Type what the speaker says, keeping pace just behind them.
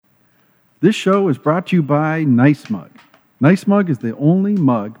This show is brought to you by Nice Mug. Nice Mug is the only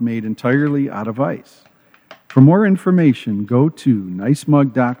mug made entirely out of ice. For more information, go to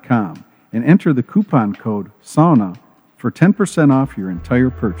nicemug.com and enter the coupon code SAUNA for 10% off your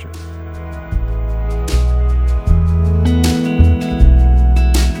entire purchase.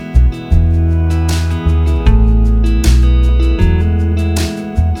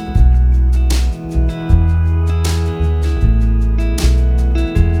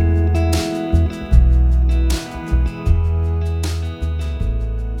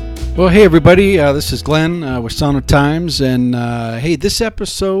 Well, hey everybody, this is Glenn with Sauna Times, and hey, this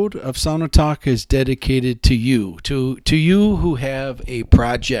episode of Sauna Talk is dedicated to you, to you who have a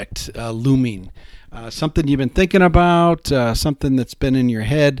project looming, something you've been thinking about, something that's been in your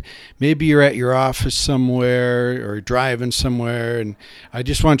head. Maybe you're at your office somewhere or driving somewhere, and I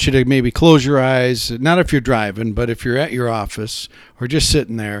just want you to maybe close your eyes, not if you're driving, but if you're at your office or just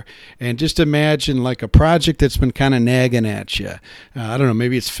sitting there, and just imagine like a project that's been kind of nagging at you. I don't know,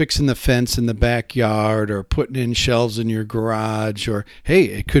 maybe it's fixing the fence in the backyard or putting in shelves in your garage, or hey,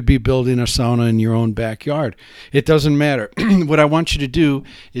 it could be building a sauna in your own backyard. It doesn't matter. What I want you to do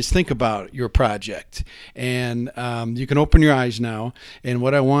is think about your project, and you can open your eyes now, and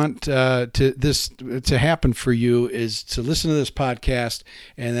what I want to happen for you is to listen to this podcast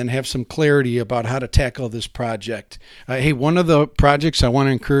and then have some clarity about how to tackle this project. Hey, one of the projects I want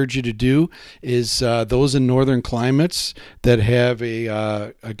to encourage you to do is those in northern climates that have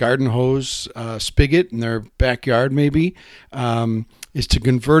a garden hose spigot in their backyard maybe, is to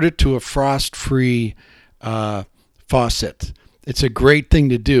convert it to a frost-free faucet. It's a great thing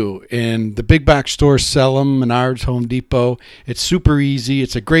to do, and the big box stores sell them, Menards, Home Depot. It's super easy.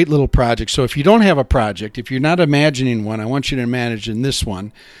 It's a great little project. So if you don't have a project, if you're not imagining one, I want you to imagine this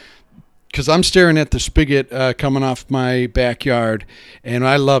one, because I'm staring at the spigot coming off my backyard, and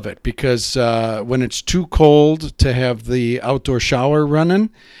I love it because when it's too cold to have the outdoor shower running,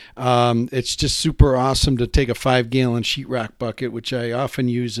 it's just super awesome to take a 5-gallon sheetrock bucket, which I often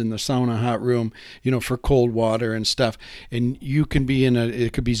use in the sauna hot room, for cold water and stuff. And you can be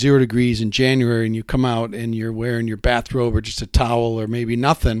it could be 0 degrees in January, and you come out and you're wearing your bathrobe or just a towel or maybe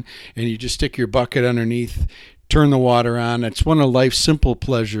nothing, and you just stick your bucket underneath, turn the water on. It's one of life's simple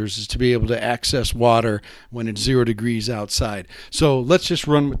pleasures, is to be able to access water when it's 0 degrees outside. So let's just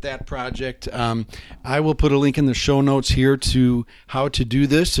run with that project. I will put a link in the show notes here to how to do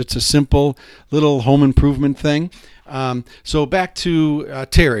this. It's a simple little home improvement thing. So back to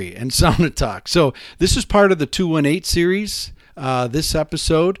Terry and Sauna Talk. So this is part of the 218 series. This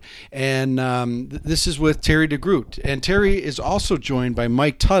episode, and this is with Terry DeGroote. And Terry is also joined by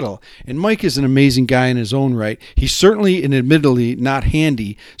Mike Tuttle, and Mike is an amazing guy in his own right. He's certainly and admittedly not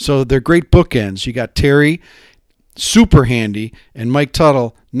handy, so they're great bookends. You got Terry, super handy, and Mike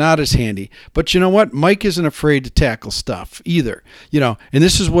Tuttle, not as handy. But you know what? Mike isn't afraid to tackle stuff either. And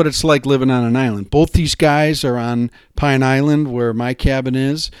this is what it's like living on an island. Both these guys are on Pine Island, where my cabin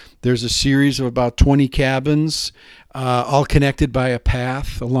is. There's a series of about 20 cabins, all connected by a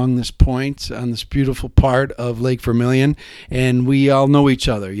path along this point on this beautiful part of Lake Vermilion, and we all know each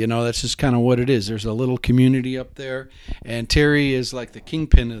other. That's just kind of what it is. There's a little community up there, and Terry is like the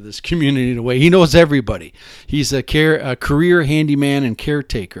kingpin of this community in a way. He knows everybody. He's a career handyman and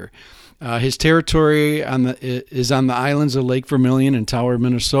caretaker. His territory is on the islands of Lake Vermilion and Tower,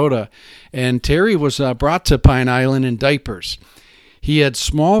 Minnesota, and Terry was brought to Pine Island in diapers. He had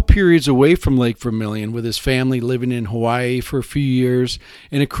small periods away from Lake Vermilion with his family living in Hawaii for a few years,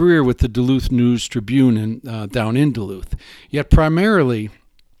 and a career with the Duluth News-Tribune down in Duluth. Yet primarily,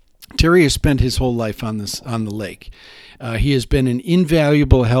 Terry has spent his whole life on the lake. He has been an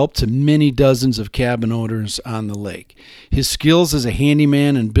invaluable help to many dozens of cabin owners on the lake. His skills as a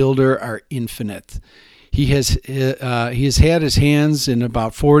handyman and builder are infinite. He has had his hands in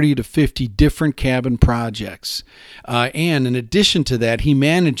about 40 to 50 different cabin projects. And in addition to that, he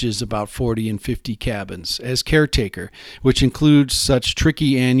manages about 40 and 50 cabins as caretaker, which includes such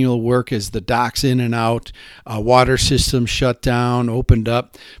tricky annual work as the docks in and out, water systems shut down, opened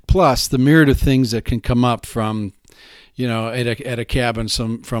up, plus the myriad of things that can come up from at a cabin,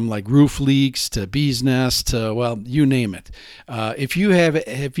 from like roof leaks to bees nests to, well, you name it. If you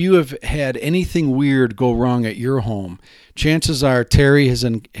have had anything weird go wrong at your home, chances are Terry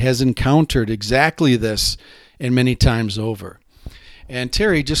has encountered exactly this, and many times over. And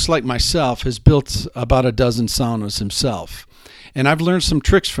Terry, just like myself, has built about a dozen saunas himself. And I've learned some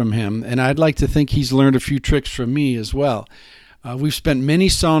tricks from him, and I'd like to think he's learned a few tricks from me as well. We've spent many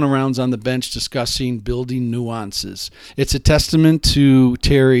sauna rounds on the bench discussing building nuances. It's a testament to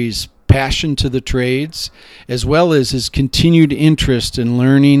Terry's passion to the trades, as well as his continued interest in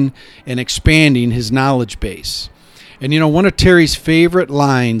learning and expanding his knowledge base. And one of Terry's favorite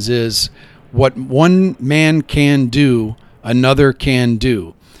lines is, "What one man can do, another can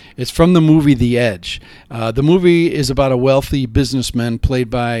do." It's from the movie The Edge. The movie is about a wealthy businessman played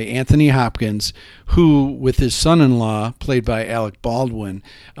by Anthony Hopkins who, with his son-in-law, played by Alec Baldwin,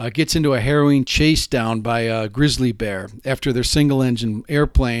 gets into a harrowing chase down by a grizzly bear after their single-engine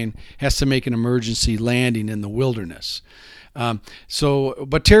airplane has to make an emergency landing in the wilderness.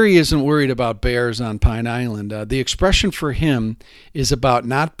 But Terry isn't worried about bears on Pine Island. The expression for him is about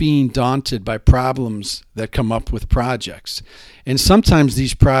not being daunted by problems that come up with projects. And sometimes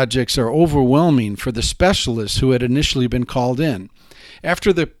these projects are overwhelming for the specialists who had initially been called in.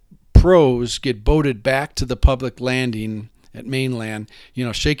 After the pros get boated back to the public landing at mainland,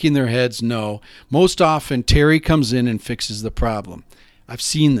 shaking their heads no, most often Terry comes in and fixes the problem. I've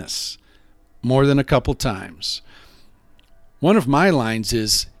seen this more than a couple times. One of my lines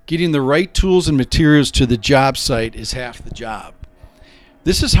is, getting the right tools and materials to the job site is half the job.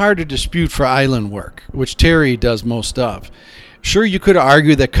 This is hard to dispute for island work, which Terry does most of. Sure, you could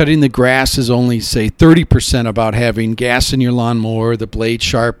argue that cutting the grass is only, say, 30% about having gas in your lawnmower, the blade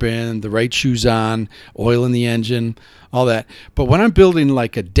sharpened, the right shoes on, oil in the engine, all that. But when I'm building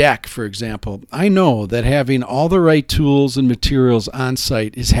like a deck, for example, I know that having all the right tools and materials on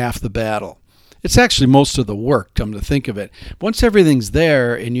site is half the battle. It's actually most of the work, come to think of it. Once everything's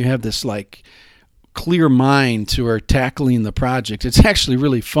there and you have this clear mind to tackling the project, it's actually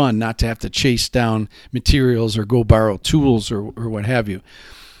really fun not to have to chase down materials or go borrow tools or what have you.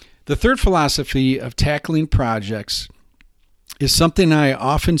 The third philosophy of tackling projects is something I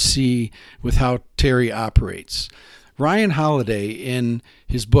often see with how Terry operates. Ryan Holiday, in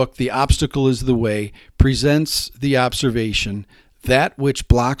his book, The Obstacle is the Way, presents the observation, that which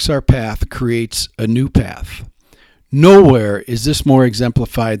blocks our path creates a new path. Nowhere is this more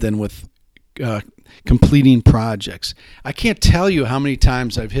exemplified than with completing projects. I can't tell you how many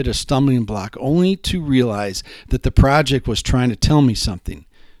times I've hit a stumbling block only to realize that the project was trying to tell me something.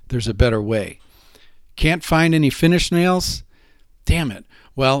 There's a better way. Can't find any finish nails? Damn it.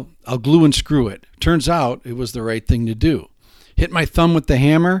 Well, I'll glue and screw it. Turns out it was the right thing to do. Hit my thumb with the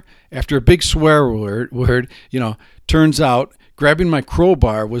hammer after a big swear word, turns out grabbing my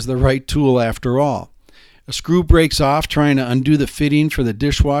crowbar was the right tool after all. A screw breaks off trying to undo the fitting for the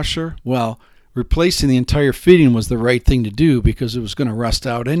dishwasher. Well, replacing the entire fitting was the right thing to do because it was going to rust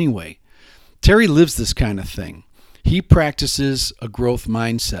out anyway. Terry lives this kind of thing. He practices a growth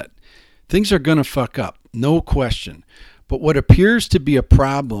mindset. Things are going to fuck up, no question. But what appears to be a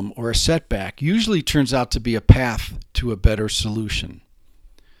problem or a setback usually turns out to be a path to a better solution.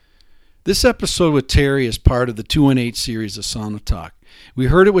 This episode with Terry is part of the 218 series of Sauna Talk. We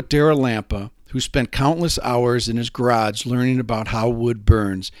heard it with Daryl Lampa, who spent countless hours in his garage learning about how wood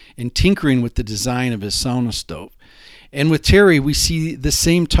burns and tinkering with the design of his sauna stove. And with Terry, we see the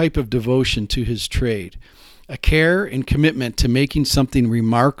same type of devotion to his trade, a care and commitment to making something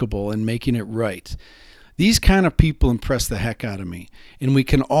remarkable and making it right. These kind of people impress the heck out of me, and we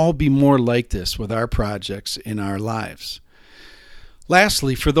can all be more like this with our projects in our lives.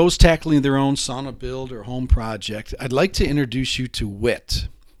 Lastly, for those tackling their own sauna build or home project, I'd like to introduce you to WIT,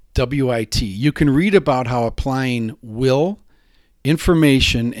 W-I-T. You can read about how applying will,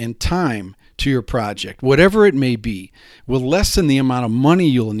 information, and time to your project, whatever it may be, will lessen the amount of money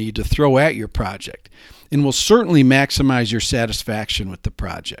you'll need to throw at your project and will certainly maximize your satisfaction with the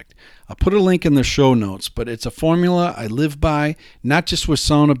project. I'll put a link in the show notes, but it's a formula I live by, not just with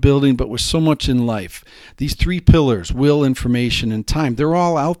sauna building, but with so much in life. These three pillars, will, information, and time, they're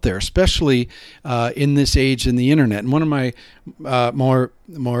all out there, especially in this age in the internet. And one of my more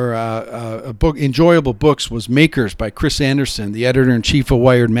enjoyable books was Makers by Chris Anderson, the editor-in-chief of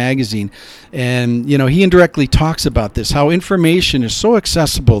Wired Magazine. And, he indirectly talks about this, how information is so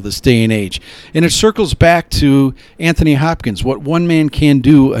accessible this day and age. And it circles back to Anthony Hopkins, what one man can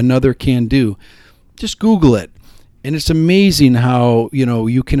do, another can do. Just Google it. And it's amazing how,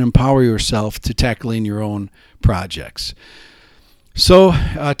 you can empower yourself to tackling your own projects. So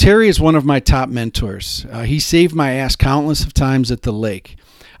Terry is one of my top mentors. He saved my ass countless of times at the lake.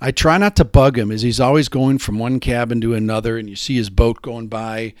 I try not to bug him as he's always going from one cabin to another, and you see his boat going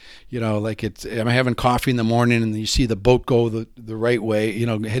by, I'm having coffee in the morning and you see the boat go the right way,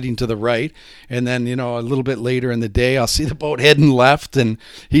 heading to the right. And then, a little bit later in the day, I'll see the boat heading left, and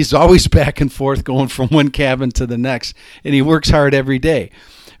he's always back and forth going from one cabin to the next, and he works hard every day.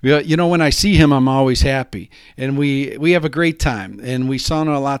 When I see him, I'm always happy, and we have a great time, and we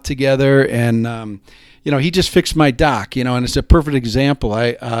sauna a lot together, and he just fixed my dock, and it's a perfect example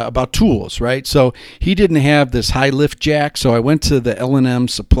about tools, right? So he didn't have this high lift jack, so I went to the L&M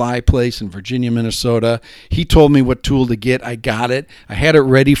supply place in Virginia, Minnesota. He told me what tool to get. I got it. I had it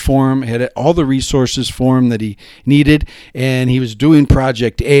ready for him. I had all the resources for him that he needed, and he was doing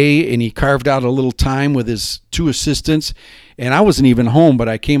Project A, and he carved out a little time with his 2 assistants, and I wasn't even home, but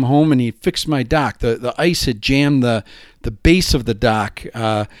I came home and he fixed my dock. The ice had jammed the base of the dock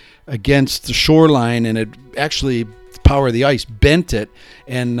against the shoreline, and it actually, the power of the ice, bent it.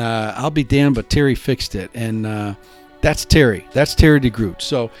 And I'll be damned, but Terry fixed it. And that's Terry. That's Terry DeGroote.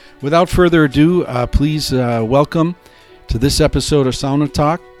 So without further ado, please welcome to this episode of Sauna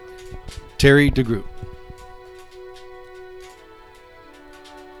Talk, Terry DeGroote.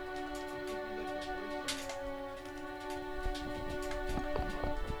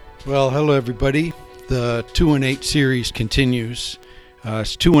 Well, hello everybody. The 2-in-8 series continues.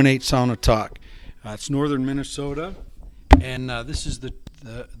 It's 2-in-8 Sauna Talk. It's northern Minnesota, and this is the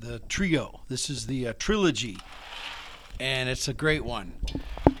trio. This is the trilogy, and it's a great one.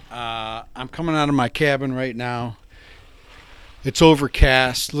 I'm coming out of my cabin right now. It's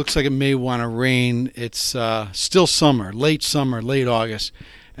overcast. Looks like it may want to rain. It's still summer, late August,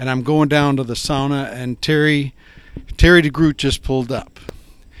 and I'm going down to the sauna, and Terry DeGroote just pulled up.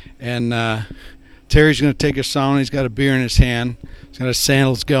 And Terry's going to take a sauna. He's got a beer in his hand. He's got his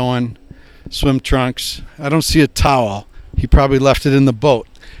sandals going, swim trunks. I don't see a towel. He probably left it in the boat.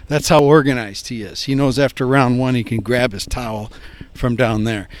 That's how organized he is. He knows after round 1 he can grab his towel from down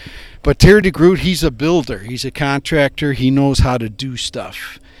there. But Terry DeGroote, he's a builder. He's a contractor. He knows how to do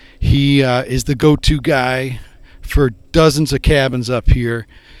stuff. He is the go-to guy for dozens of cabins up here.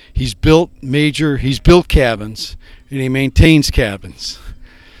 He's built cabins, and he maintains cabins.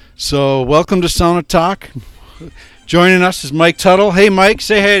 So welcome to Sauna Talk. Joining us is Mike Tuttle. Hey, Mike,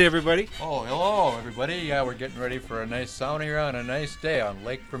 say hey to everybody. Oh, hello, everybody. Yeah, we're getting ready for a nice sauna here on a nice day on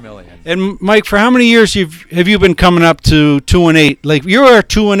Lake Vermilion. And Mike, for how many years have you been coming up to 2-in-8? Like, you're a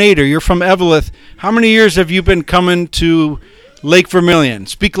 2-in-8er. You're from Eveleth. How many years have you been coming to Lake Vermilion?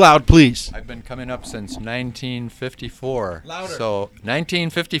 Speak loud, please. I've been coming up since 1954. Louder. So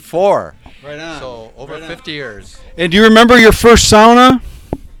 1954. Right on. So over 50 years. And do you remember your first sauna?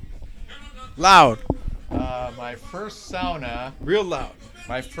 Loud. My first sauna. Real loud.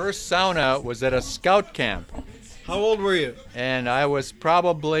 My first sauna was at a scout camp. How old were you? And I was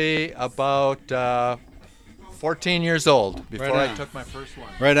probably about 14 years old before I took my first one.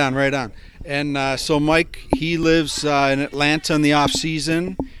 Right on. And so Mike, he lives in Atlanta in the off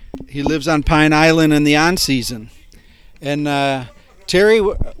season. He lives on Pine Island in the on season. And Terry,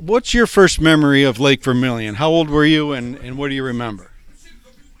 what's your first memory of Lake Vermilion? How old were you, and what do you remember?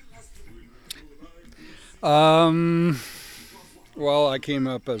 Well, I came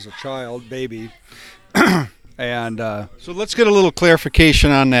up as a child, baby, and so let's get a little clarification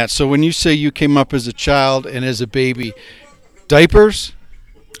on that. So when you say you came up as a child and as a baby, diapers?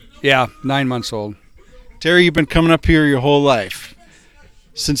 yeah, 9 months old. Terry, you've been coming up here your whole life,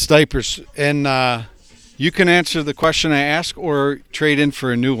 since diapers, and you can answer the question I ask or trade in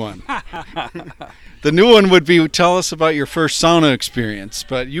for a new one. The new one would be, tell us about your first sauna experience,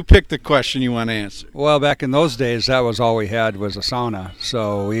 but you pick the question you want to answer. Well, back in those days, that was all we had was a sauna.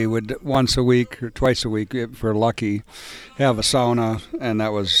 So we would once a week or twice a week, if we're lucky, have a sauna, and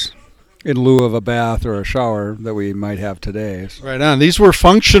that was in lieu of a bath or a shower that we might have today. Right on. These were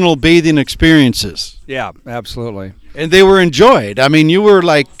functional bathing experiences. Yeah, absolutely. And they were enjoyed. I mean, you were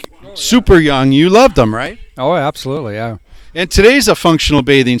like super young. You loved them, right? Oh, absolutely, yeah. And today's a functional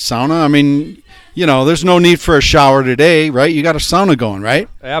bathing sauna. I mean, there's no need for a shower today, right? You got a sauna going, right?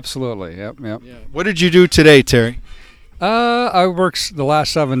 Absolutely, yep. Yeah. What did you do today, Terry? I worked the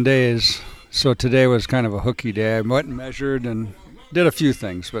last 7 days, so today was kind of a hooky day. I went and measured and did a few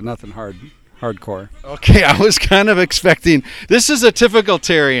things, but nothing hardcore. Okay, I was kind of expecting, this is a typical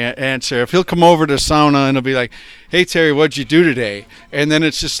Terry answer. If he'll come over to sauna and he'll be like, hey, Terry, what'd you do today? And then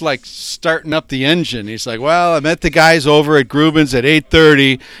it's just like starting up the engine. He's like, well, I met the guys over at Grubin's at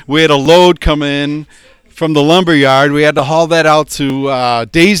 8:30. We had a load come in from the lumber yard. We had to haul that out to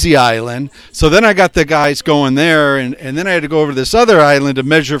Daisy Island. So then I got the guys going there, and then I had to go over to this other island to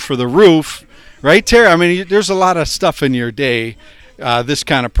measure for the roof. Right, Terry? I mean, there's a lot of stuff in your day, this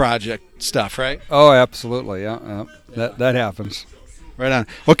kind of project stuff, right? Oh, absolutely, yeah. That happens. Right on.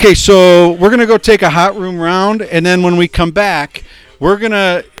 Okay, so we're going to go take a hot room round, and then when we come back, we're going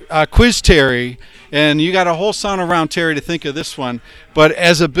to quiz Terry, and you got a whole sauna round, Terry, to think of this one. But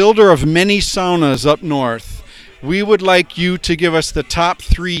as a builder of many saunas up north, we would like you to give us the top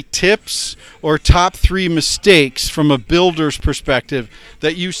 3 tips or top 3 mistakes from a builder's perspective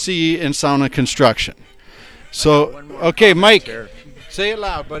that you see in sauna construction. So, okay, Mike, say it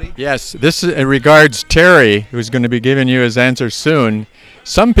loud, buddy. Yes, this is, regards Terry, who's going to be giving you his answer soon.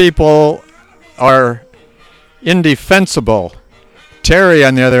 Some people are indefensible. Terry,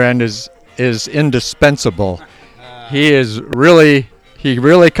 on the other end, is indispensable. He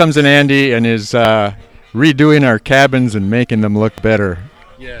really comes in handy and is redoing our cabins and making them look better.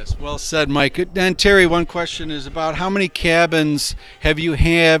 Yes, well said, Mike. And Terry, one question is about how many cabins have you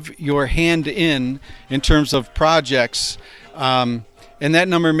your hand in terms of projects? And that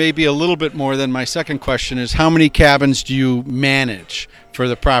number may be a little bit more than my second question is how many cabins do you manage for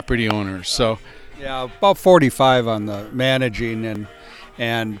the property owners? So, yeah, about 45 on the managing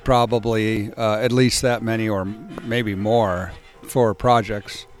and probably at least that many or maybe more for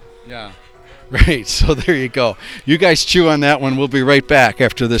projects. Yeah. Right, so there you go. You guys chew on that one. We'll be right back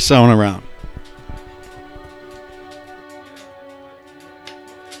after this sauna round.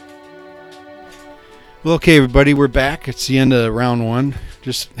 Well, okay, everybody, we're back. It's the end of round one.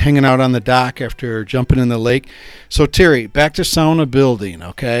 Just hanging out on the dock after jumping in the lake. So, Terry, back to sauna building,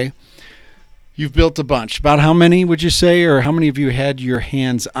 okay? You've built a bunch. About how many, would you say, or how many have you had your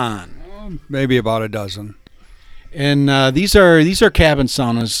hands on? Maybe about a dozen. And these are cabin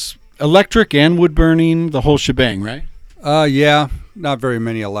saunas. Electric and wood burning, the whole shebang, right? Yeah, not very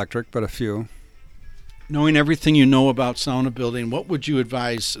many electric, but a few. Knowing everything you know about sauna building, what would you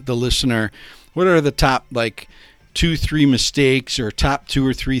advise the listener? What are the top, 2-3 mistakes or top 2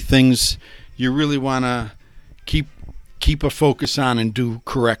 or 3 things you really want to keep a focus on and do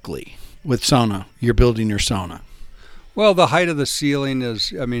correctly with sauna? You're building your sauna. Well, the height of the ceiling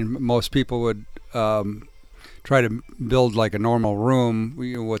is, most people would try to build like a normal room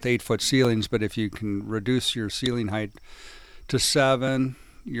with 8-foot ceilings, but if you can reduce your ceiling height to 7,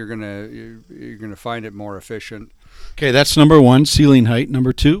 you're gonna find it more efficient. Okay, that's number 1, ceiling height.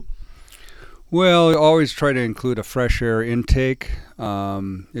 Number 2? Well, always try to include a fresh air intake.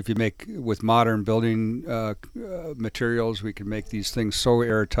 If you make with modern building materials, we can make these things so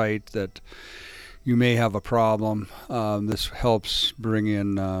airtight that you may have a problem. This helps bring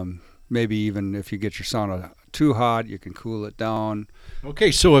in maybe even if you get your sauna too hot, you can cool it down.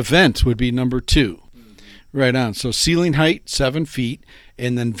 Okay, so a vent would be number 2. Right on. So ceiling height, 7 feet,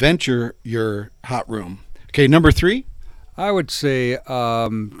 and then vent your hot room. Okay, number 3? I would say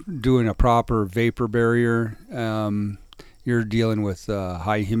doing a proper vapor barrier. You're dealing with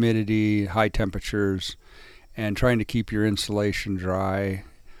high humidity, high temperatures, and trying to keep your insulation dry.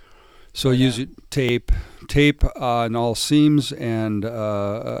 So use tape on all seams and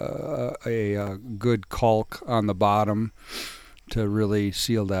a good caulk on the bottom to really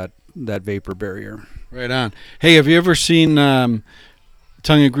seal that vapor barrier. Right on. Hey, have you ever seen tongue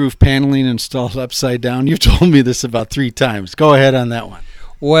and groove paneling installed upside down? You've told me this about 3 times. Go ahead on that one.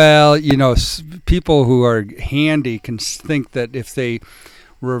 Well, people who are handy can think that if they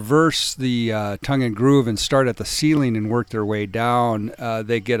reverse the tongue and groove and start at the ceiling and work their way down,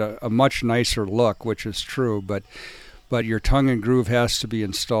 they get a much nicer look, which is true. But your tongue and groove has to be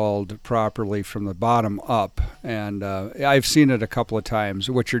installed properly from the bottom up. And I've seen it a couple of times.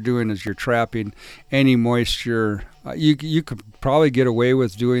 What you're doing is you're trapping any moisture. You could probably get away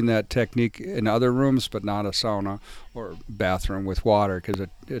with doing that technique in other rooms, but not a sauna or bathroom with water because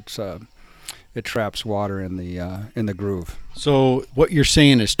it traps water in the groove. So what you're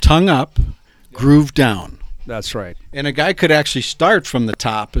saying is tongue up, groove down. That's right. And a guy could actually start from the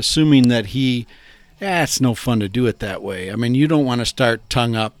top, assuming that it's no fun to do it that way. I mean, you don't want to start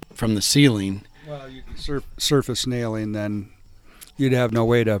tongue up from the ceiling. Well, you can surface nailing, then you'd have no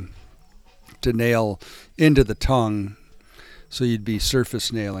way to nail into the tongue, so you'd be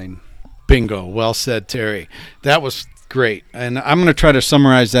surface nailing. Bingo. Well said, Terry. That was great. And I'm going to try to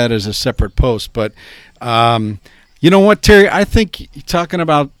summarize that as a separate post. But you know what, Terry? I think talking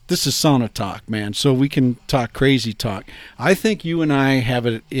about this is sauna talk, man, so we can talk crazy talk. I think you and I have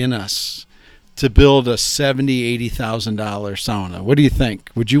it in us to build a $70,000-$80,000 sauna. What do you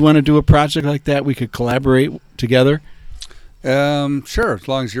think? Would you want to do a project like that? We could collaborate together? Sure, as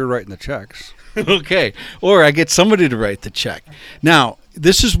long as you're writing the checks. Okay. Or I get somebody to write the check. Now,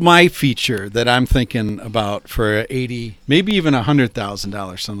 this is my feature that I'm thinking about for $80,000, maybe even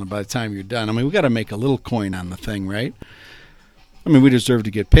 $100,000 something by the time you're done. I mean, we got to make a little coin on the thing, right? I mean, we deserve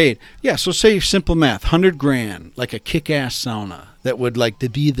to get paid. Yeah, so say simple math, $100,000, like a kick-ass sauna that would like to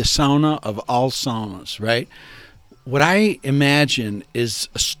be the sauna of all saunas, right? What I imagine is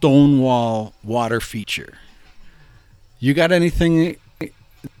a stone wall water feature. You got anything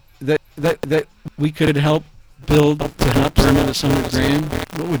that we could help build to help some of this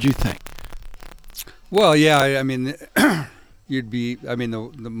 $100,000? What would you think? Well, yeah, I mean, you'd be. I mean,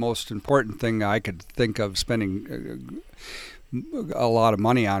 the most important thing I could think of spending a lot of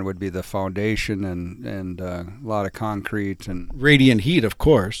money on would be the foundation and a lot of concrete and Radiant heat, of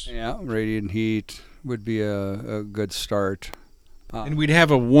course. yeah, radiant heat would be a good start. And we'd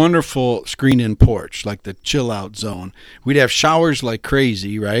have a wonderful screen-in porch, like the chill-out zone. We'd have showers like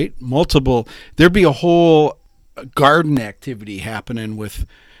crazy, right? Multiple. There'd be a whole garden activity happening with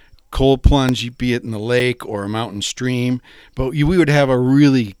cold plunge, be it in the lake or a mountain stream. But we would have a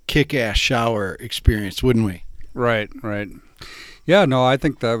really kick-ass shower experience, wouldn't we? Right. Yeah, no, I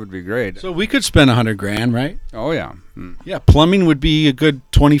think that would be great. So we could spend $100,000, right? Oh yeah. Yeah, plumbing would be a good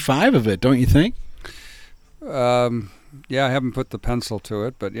 25 of it, don't you think? Yeah, I haven't put the pencil to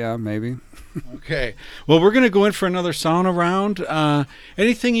it, but yeah, maybe. Okay. Well, we're going to go in for another sauna round.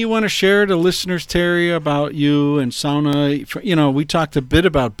 Anything you want to share to listeners, Terry, about you and sauna? You know, we talked a bit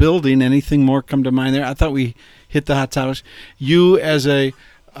about building. Anything more come to mind there? I thought we hit the hot topics. You, as a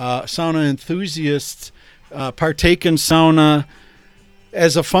sauna enthusiast, partake in sauna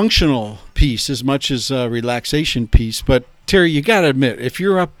as a functional piece as much as a relaxation piece. But, Terry, you got to admit, if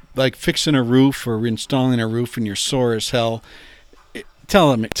you're up like fixing a roof or installing a roof and you're sore as hell,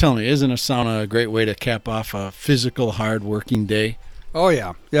 tell me, isn't a sauna a great way to cap off a physical, hard working day? Oh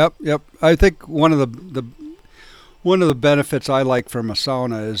yeah, yep. I think one of the benefits I like from a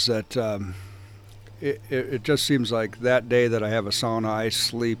sauna is that it just seems like that day that I have a sauna, I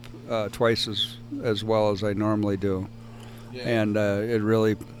sleep twice as well as I normally do, and it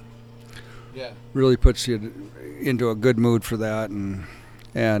really puts you into a good mood for that, and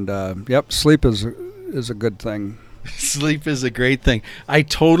sleep is a good thing. Sleep is a great thing. I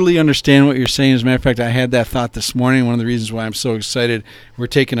totally understand what you're saying. As a matter of fact, I had that thought this morning. One of the reasons why I'm so excited we're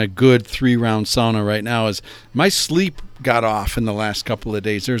taking a good 3-round sauna right now is my sleep got off in the last couple of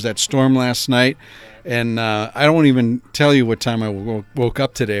days. There was that storm last night, and I don't even tell you what time I woke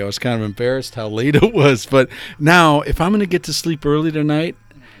up today. I was kind of embarrassed how late it was. But now, if I'm going to get to sleep early tonight,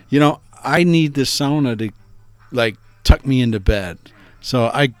 I need this sauna to, like, tuck me into bed.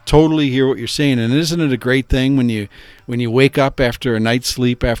 So I totally hear what you're saying, and isn't it a great thing when you wake up after a night's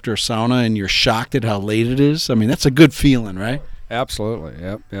sleep after a sauna and you're shocked at how late it is? I mean, that's a good feeling, right? Absolutely.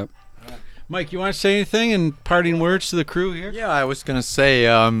 Yep. Mike, you want to say anything in parting words to the crew here? Yeah, I was going to say,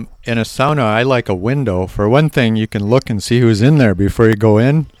 in a sauna, I like a window. For one thing, you can look and see who's in there before you go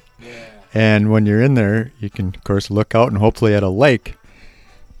in. Yeah. And when you're in there, you can, of course, look out and hopefully at a lake.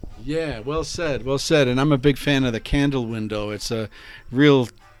 Yeah, well said. And I'm a big fan of the candle window. It's a real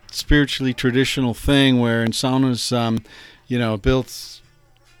spiritually traditional thing where in saunas, built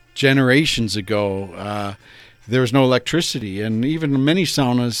generations ago, there was no electricity. And even many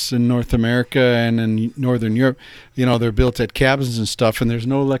saunas in North America and in Northern Europe, they're built at cabins and stuff, and there's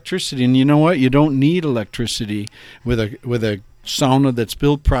no electricity. And you know what? You don't need electricity with a sauna that's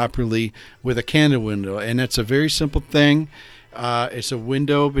built properly with a candle window. And it's a very simple thing. It's a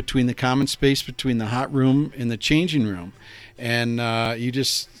window between the common space between the hot room and the changing room. And you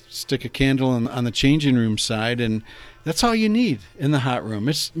just stick a candle on the changing room side, and that's all you need in the hot room.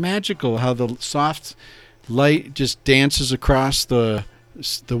 It's magical how the soft light just dances across the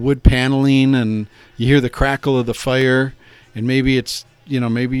wood paneling, and you hear the crackle of the fire. And maybe it's,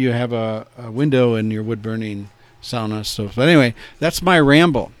 maybe you have a window in your wood-burning sauna. So, but anyway, that's my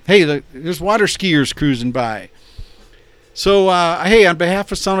ramble. Hey, there's water skiers cruising by. So, hey, on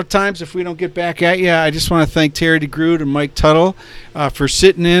behalf of Sauna Times, if we don't get back at you, I just want to thank Terry DeGroote and Mike Tuttle for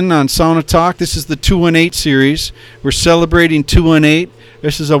sitting in on Sauna Talk. This is the 218 series. We're celebrating 218.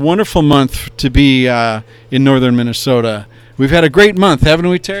 This is a wonderful month to be in northern Minnesota. We've had a great month, haven't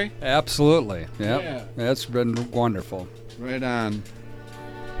we, Terry? Absolutely. Yep. Yeah. That's been wonderful. Right on.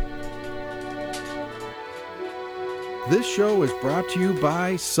 This show is brought to you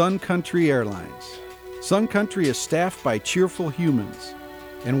by Sun Country Airlines. Sun Country is staffed by cheerful humans,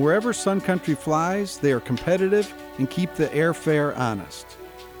 and wherever Sun Country flies, they are competitive and keep the airfare honest.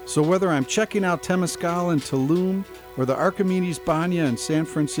 So whether I'm checking out Temescal in Tulum or the Archimedes Banya in San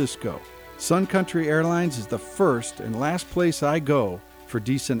Francisco, Sun Country Airlines is the first and last place I go for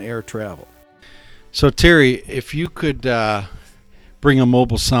decent air travel. So Terry, if you could bring a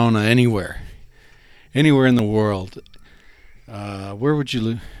mobile sauna anywhere in the world, where would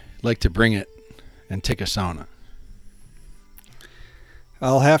you like to bring it and take a sauna?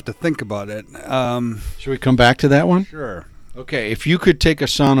 I'll have to think about it. Should we come back to that one? Sure. Okay, if you could take a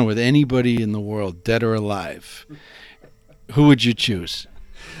sauna with anybody in the world, dead or alive, who would you choose?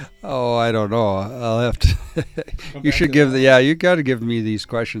 Oh, I don't know. I'll have to. You should give you got to give me these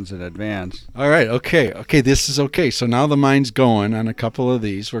questions in advance. All right. Okay. This is okay. So now the mind's going on a couple of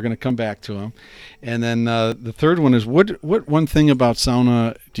these. We're going to come back to them. And then the third one is what one thing about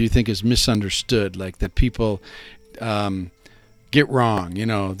sauna do you think is misunderstood, like that people get wrong? You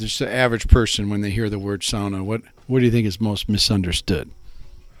know, just the average person when they hear the word sauna, what do you think is most misunderstood?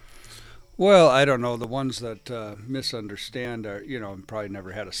 Well, I don't know. The ones that misunderstand are, probably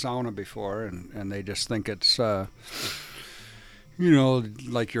never had a sauna before, and they just think it's, like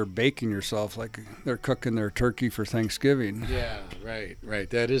you're baking yourself, like they're cooking their turkey for Thanksgiving. Yeah, right.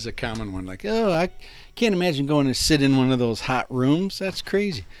 That is a common one. Like, oh, I can't imagine going to sit in one of those hot rooms. That's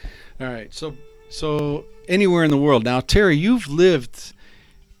crazy. All right, so anywhere in the world. Now, Terry, you've lived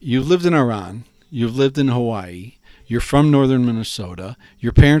in Iran. You've lived in Hawaii. You're from northern Minnesota.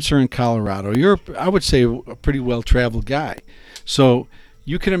 Your parents are in Colorado. You're, I would say, a pretty well-traveled guy. So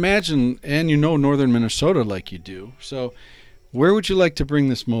you can imagine, and you know northern Minnesota like you do. So where would you like to bring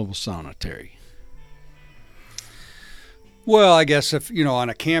this mobile sauna, Terry? Well, I guess if, on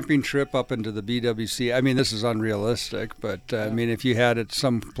a camping trip up into the BWC, I mean, this is unrealistic, but I mean, if you had it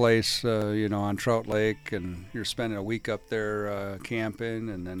someplace, on Trout Lake and you're spending a week up there camping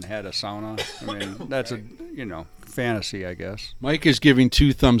and then had a sauna, I mean, that's a fantasy, I guess. Mike is giving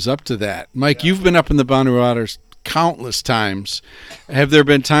 2 thumbs up to that. Mike, you've been up in the Boundary Waters countless times. Have there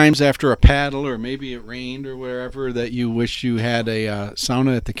been times after a paddle or maybe it rained or wherever that you wish you had a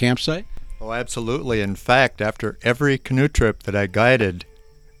sauna at the campsite? Oh, absolutely. In fact, after every canoe trip that I guided,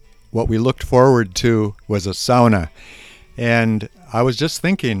 what we looked forward to was a sauna. And I was just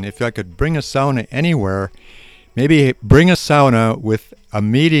thinking, if I could bring a sauna anywhere, maybe bring a sauna with a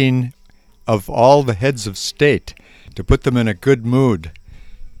meeting of all the heads of state to put them in a good mood.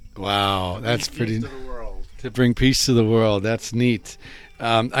 Wow, that's pretty. To bring peace to the world. That's neat.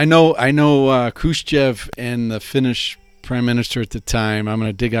 I know Khrushchev and the Finnish prime minister at the time, I'm going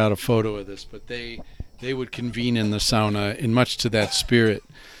to dig out a photo of this, but they would convene in the sauna in much to that spirit.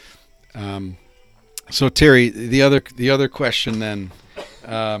 So Terry, the other question then,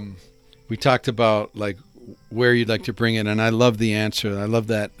 we talked about like where you'd like to bring it, and I love the answer. I love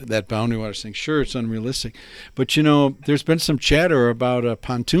that Boundary Waters thing. Sure, it's unrealistic, but there's been some chatter about a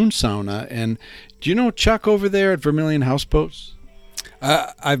pontoon sauna, and do you know Chuck over there at Vermilion Houseboats?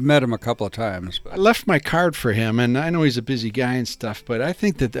 I've met him a couple of times. But I left my card for him, and I know he's a busy guy and stuff, but I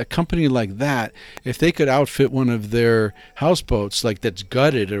think that a company like that, if they could outfit one of their houseboats, like that's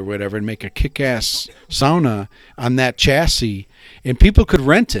gutted or whatever, and make a kick-ass sauna on that chassis, and people could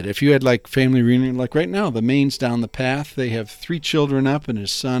rent it. If you had like family reunion, like right now, the Maine's down the path. They have 3 children up, and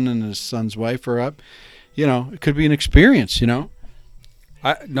his son and his son's wife are up. It could be an experience,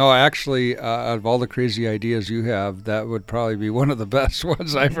 Actually, out of all the crazy ideas you have, that would probably be one of the best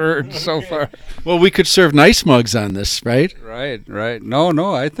ones I've heard so far. Well, we could serve nice mugs on this, right? Right.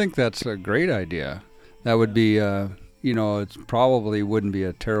 No, I think that's a great idea. That would be, it probably wouldn't be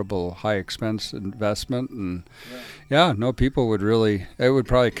a terrible high expense investment. And people would it would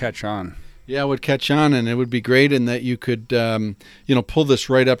probably catch on. Yeah, it would catch on, and it would be great in that you could, pull this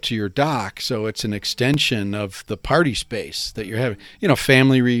right up to your dock, so it's an extension of the party space that you're having.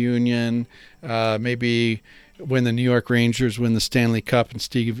 Family reunion, maybe when the New York Rangers win the Stanley Cup and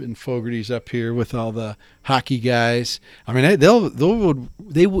Stephen Fogarty's up here with all the hockey guys. I mean, they would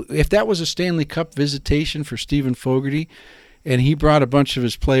if that was a Stanley Cup visitation for Stephen Fogarty, and he brought a bunch of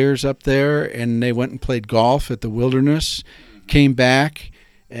his players up there, and they went and played golf at the Wilderness, came back.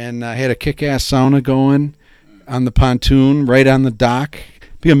 And I had a kick-ass sauna going on the pontoon right on the dock.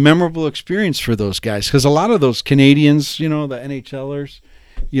 Be a memorable experience for those guys because a lot of those Canadians, the NHLers,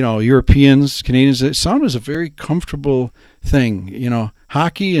 Europeans, Canadians, sauna is a very comfortable thing.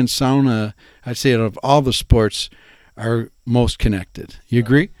 Hockey and sauna, I'd say out of all the sports, are most connected. You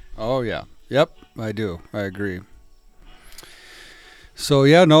agree? Oh, yeah. Yep, I do. I agree. So,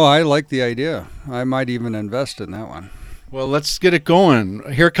 I like the idea. I might even invest in that one. Well, let's get it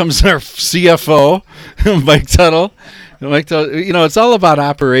going. Here comes our CFO, Mike Tuttle. It's all about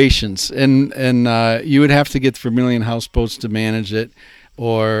operations, and you would have to get Vermilion Houseboats to manage it,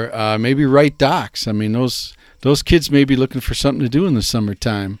 or maybe write docks. I mean, those kids may be looking for something to do in the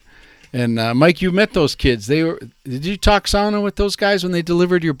summertime. And Mike, you met those kids. Did you talk sauna with those guys when they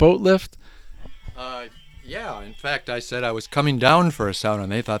delivered your boat lift? Yeah. In fact, I said I was coming down for a sauna,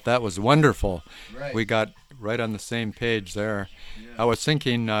 and they thought that was wonderful. Right. We got right on the same page there. Yeah. I was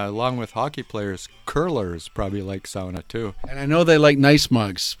thinking, along with hockey players, curlers probably like sauna too. And I know they like nice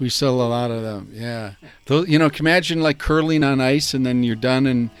mugs. We sell a lot of them. Yeah. Those, can you imagine like curling on ice and then you're done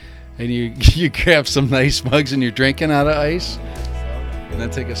and you grab some nice mugs and you're drinking out of ice? And then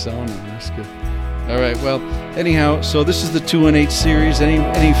take a sauna. That's good. All right. Well, anyhow, so this is the 2-in-8 series.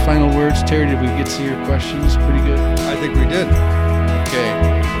 Any final words, Terry? Did we get to your questions? Pretty good. I think we did. Okay.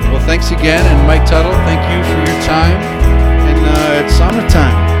 Well, thanks again, and Mike Tuttle, thank you for your time. And it's sauna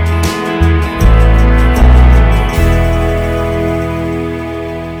time.